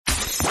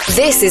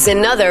This is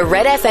another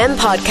Red FM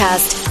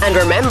podcast. And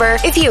remember,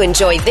 if you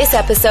enjoyed this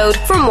episode,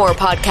 for more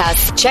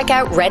podcasts, check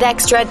out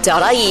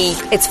redextra.ie.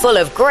 It's full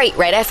of great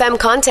Red FM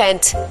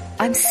content.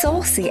 I'm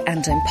saucy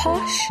and I'm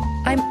posh.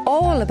 I'm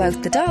all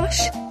about the dosh.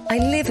 I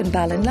live in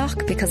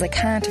Ballinlough because I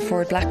can't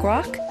afford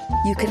Blackrock.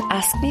 You can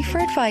ask me for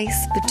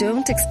advice, but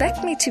don't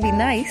expect me to be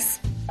nice.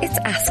 It's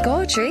Ask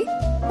Audrey.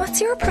 What's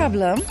your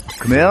problem?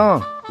 Come here.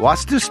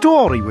 What's the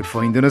story with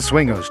finding a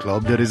swingers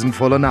club that isn't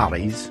full of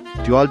Norries?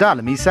 Do you all dad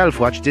and myself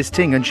watch this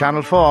thing on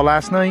Channel 4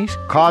 last night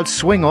called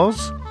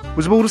Swingers? It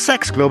was about a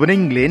sex club in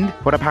England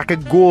where a pack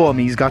of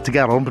gourmies got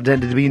together and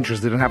pretended to be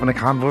interested in having a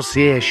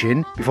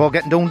conversation before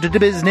getting down to the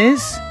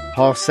business.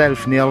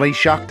 Herself nearly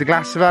shocked a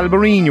glass of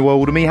Albarino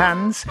out of me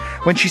hands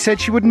when she said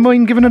she wouldn't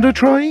mind giving it a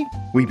try.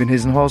 We've been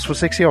his and hers for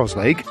 6 years,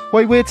 like.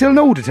 Why wait till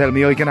now to tell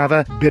me I can have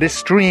a bit of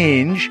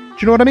strange? Do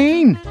you know what I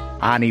mean?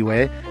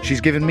 Anyway, she's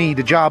given me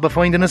the job of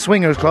finding a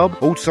swingers club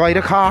outside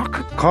of Cork,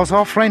 cause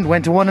her friend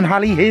went to one in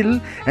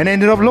Hollyhill and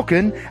ended up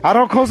looking at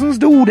her cousin's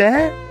do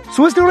there.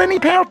 So is there any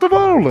part of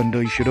Ireland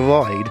I should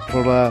avoid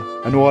for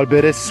an old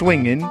bit of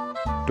swinging?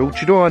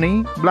 Dowcha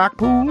Donie,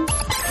 Blackpool?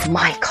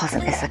 My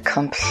cousin is a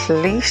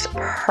complete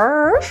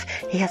perv.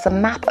 He has a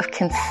map of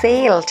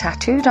Kinsale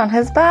tattooed on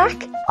his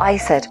back. I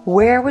said,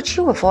 where would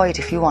you avoid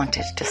if you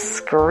wanted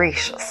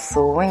discreet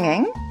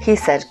swinging? He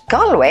said,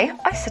 Galway.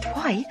 I said,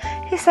 why?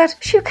 He said,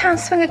 you can't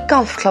swing a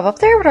golf club up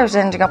there without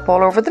ending up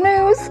all over the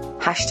news.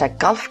 Hashtag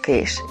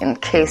golfgate, in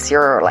case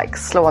you're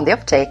slow on the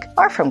uptake,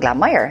 or from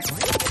Glanmire.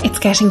 It's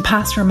getting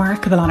past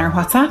remarkable on our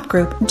WhatsApp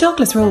group.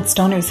 Douglas Road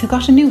Stunners who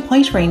got a new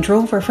white Range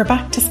Rover for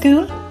back to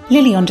school.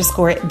 Lily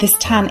 _ this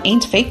tan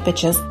ain't fake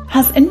bitches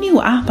has a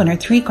new app on her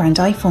 $3,000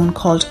 iPhone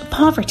called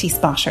Poverty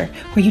Spotter,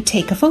 where you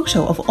take a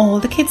photo of all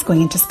the kids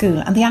going into school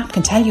and the app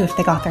can tell you if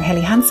they got their Helly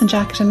Hansen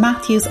jacket in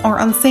Matthews or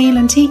on sale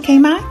in TK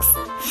Maxx.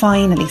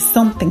 Finally,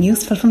 something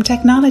useful from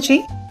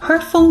technology. Her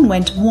phone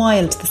went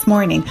wild this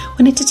morning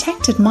when it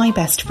detected my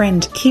best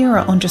friend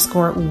Kira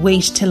 _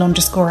 wait till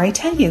 _ I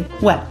tell you.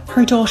 Well,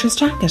 her daughter's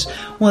jacket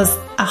was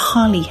a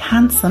Holly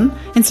Hansen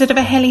instead of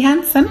a Helly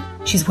Hansen.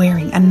 She's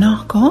wearing a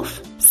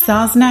knockoff.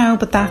 Soz now,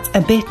 but that's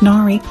a bit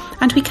Norrie,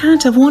 and we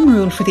can't have one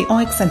rule for the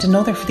oiks and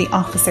another for the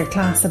officer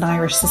class in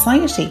Irish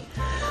society.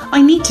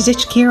 I need to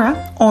ditch Kira,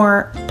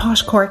 or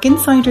Posh Cork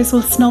insiders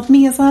will snub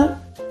me as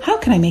well. How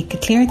can I make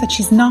it clear that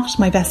she's not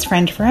my best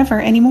friend forever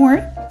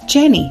anymore?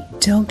 Jenny,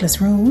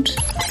 Douglas Road.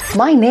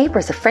 My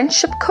neighbour's a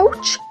friendship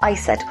coach. I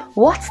said,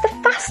 what's the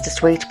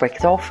fastest way to break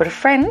it off with a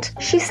friend?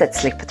 She said,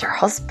 sleep with your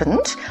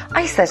husband.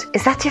 I said,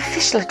 is that the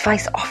official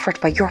advice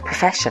offered by your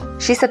profession?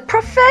 She said,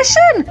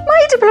 profession?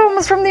 My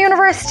diploma's from the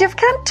University of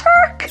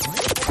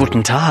Kanturk.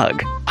 Guten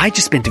Tag. I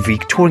just spent a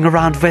week touring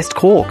around West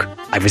Cork.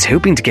 I was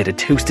hoping to get a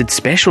toasted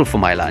special for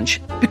my lunch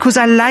because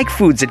I like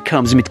foods that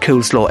comes with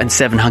coleslaw and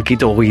 7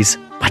 hunky-dories.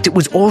 But it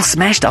was all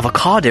smashed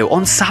avocado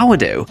on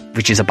sourdough,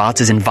 which is about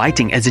as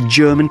inviting as a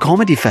German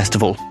comedy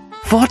festival.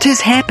 What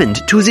has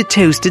happened to the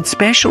toasted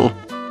special?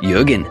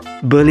 Jürgen,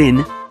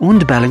 Berlin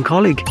und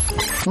Ballincollig.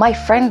 My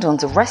friend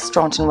owns a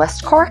restaurant in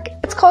West Cork.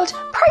 It's called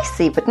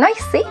Pricey but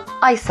Nicey.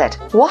 I said,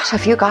 what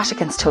have you got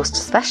against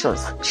toasted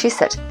specials? She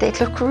said, they'd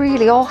look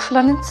really awful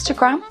on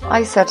Instagram.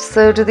 I said,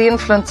 so do the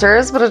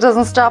influencers, but it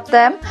doesn't stop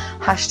them.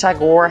 Hashtag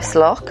worse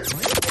luck.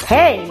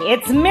 Hey,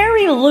 it's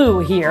Mary Lou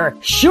here.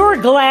 Sure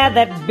glad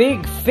that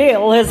Big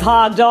Phil has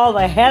hogged all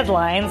the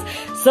headlines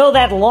so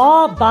that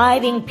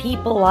law-abiding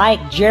people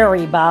like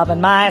Jerry Bob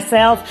and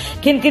myself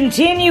can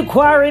continue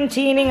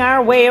quarantining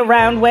our way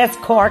around West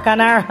Cork on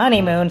our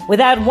honeymoon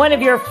without one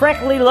of your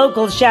freckly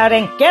locals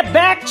shouting, "Get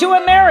back to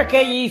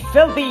America, ye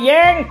filthy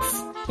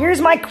Yanks!"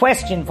 Here's my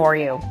question for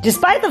you.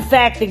 Despite the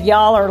fact that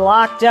y'all are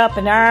locked up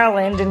in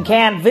Ireland and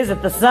can't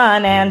visit the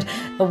sun, and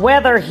the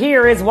weather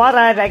here is what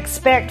I'd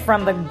expect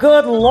from the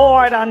good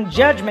Lord on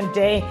Judgment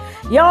Day,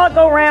 y'all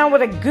go around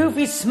with a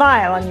goofy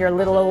smile on your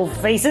little old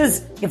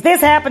faces. If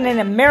this happened in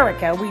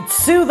America, we'd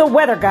sue the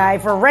weather guy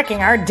for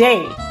wrecking our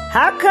day.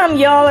 How come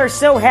y'all are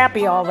so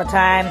happy all the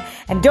time?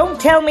 And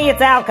don't tell me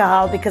it's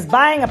alcohol, because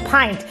buying a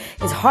pint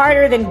is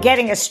harder than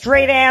getting a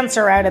straight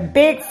answer out of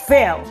Big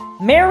Phil.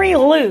 Mary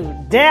Lou,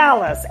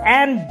 Dallas,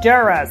 and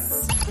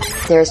Durras.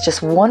 There's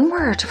just one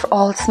word for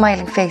all the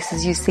smiling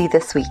faces you see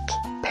this week.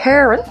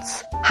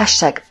 Parents.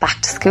 Hashtag back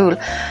to school.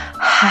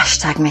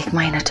 Hashtag make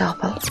mine a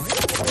double.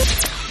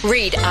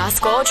 Read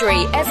Ask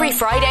Audrey every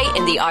Friday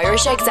in the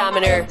Irish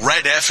Examiner.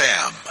 Red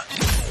FM.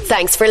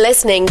 Thanks for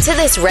listening to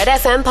this Red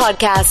FM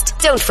podcast.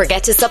 Don't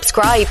forget to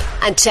subscribe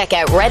and check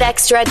out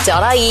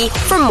redextra.ie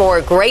for more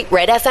great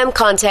Red FM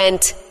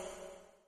content.